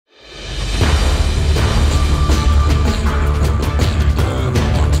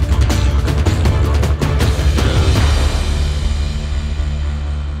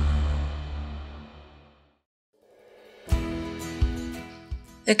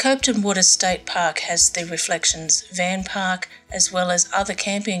The Copeton Water State Park has the Reflections van park as well as other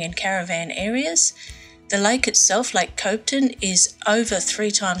camping and caravan areas. The lake itself, Lake Copeton, is over 3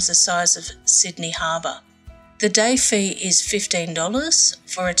 times the size of Sydney Harbour. The day fee is $15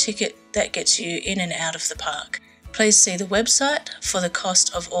 for a ticket that gets you in and out of the park. Please see the website for the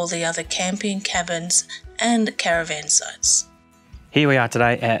cost of all the other camping, cabins and caravan sites. Here we are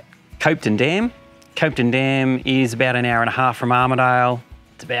today at Copeton Dam. Copeton Dam is about an hour and a half from Armidale.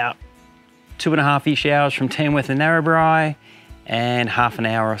 It's about 2.5-ish hours from Tamworth and Narrabri and half an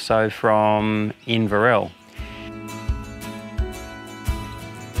hour or so from Inverell.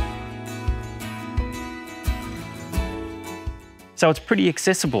 So it's pretty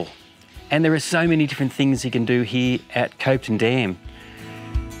accessible, and there are so many different things you can do here at Copeton Dam.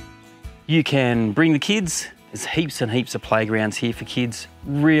 You can bring the kids. There's heaps and heaps of playgrounds here for kids.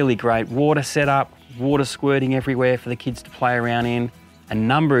 Really great water setup, water squirting everywhere for the kids to play around in. A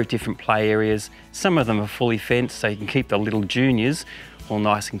number of different play areas. Some of them are fully fenced, so you can keep the little juniors all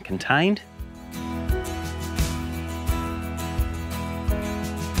nice and contained.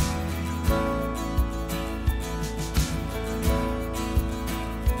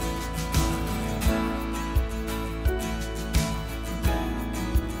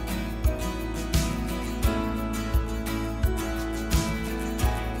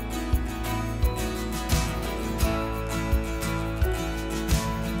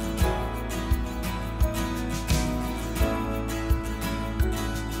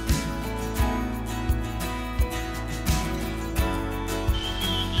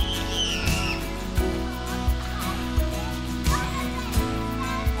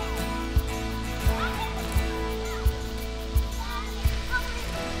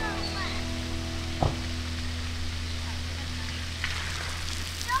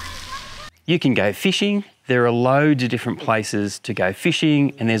 You can go fishing. There are loads of different places to go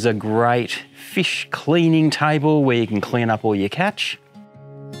fishing, and there's a great fish cleaning table where you can clean up all your catch.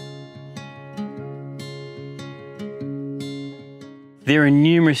 There are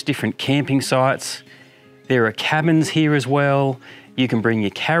numerous different camping sites. There are cabins here as well. You can bring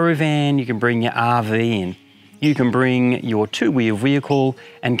your caravan, you can bring your RV in. You can bring your 2-wheel vehicle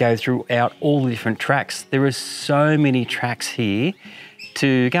and go throughout all the different tracks. There are so many tracks here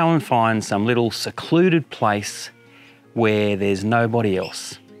to go and find some little secluded place where there's nobody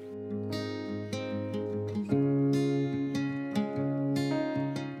else.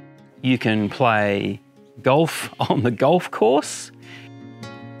 You can play golf on the golf course.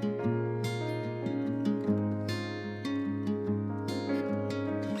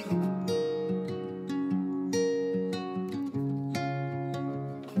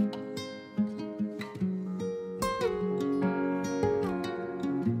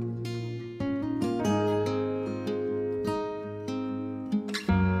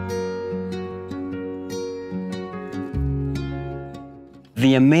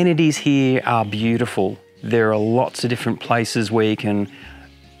 The amenities here are beautiful. There are lots of different places where you can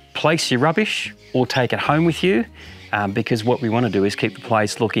place your rubbish or take it home with you, because what we want to do is keep the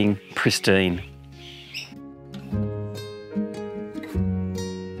place looking pristine.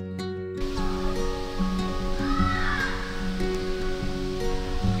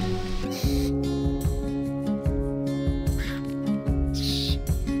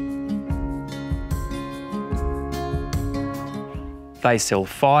 They sell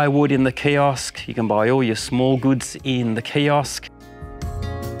firewood in the kiosk. You can buy all your small goods in the kiosk.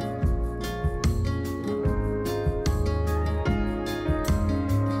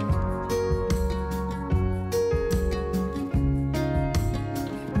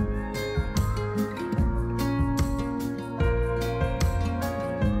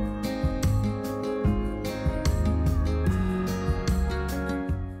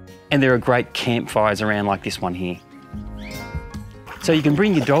 And there are great campfires around like this one here. So you can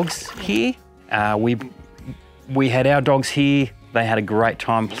bring your dogs here. We had our dogs here. They had a great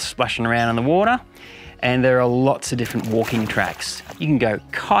time splashing around in the water. And there are lots of different walking tracks. You can go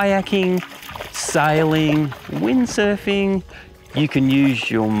kayaking, sailing, windsurfing. You can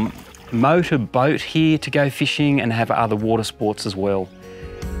use your motor boat here to go fishing and have other water sports as well.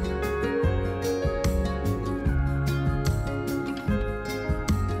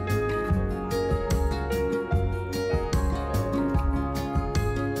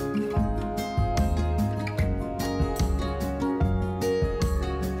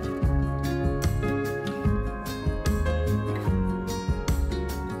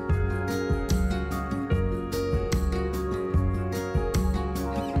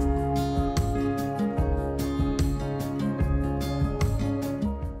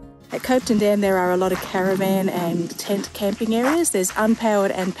 At Copeton Dam there are a lot of caravan and tent camping areas. There's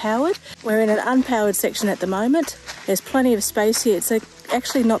unpowered and powered. We're in an unpowered section at the moment. There's plenty of space here. It's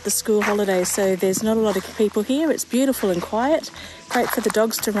actually not the school holidays, so there's not a lot of people here. It's beautiful and quiet. Great for the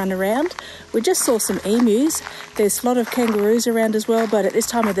dogs to run around. We just saw some emus. There's a lot of kangaroos around as well, but at this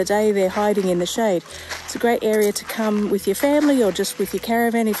time of the day they're hiding in the shade. It's a great area to come with your family or just with your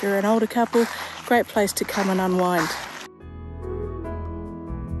caravan if you're an older couple. Great place to come and unwind.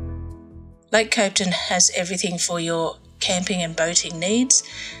 Lake Copeton has everything for your camping and boating needs.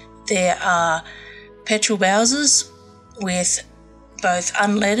 There are petrol bowsers with both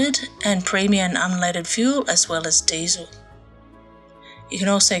unleaded and premium unleaded fuel as well as diesel. You can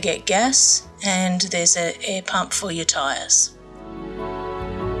also get gas, and there's an air pump for your tyres.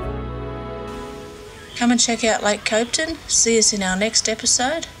 Come and check out Lake Copeton. See us in our next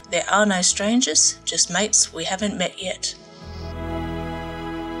episode. There are no strangers, just mates we haven't met yet.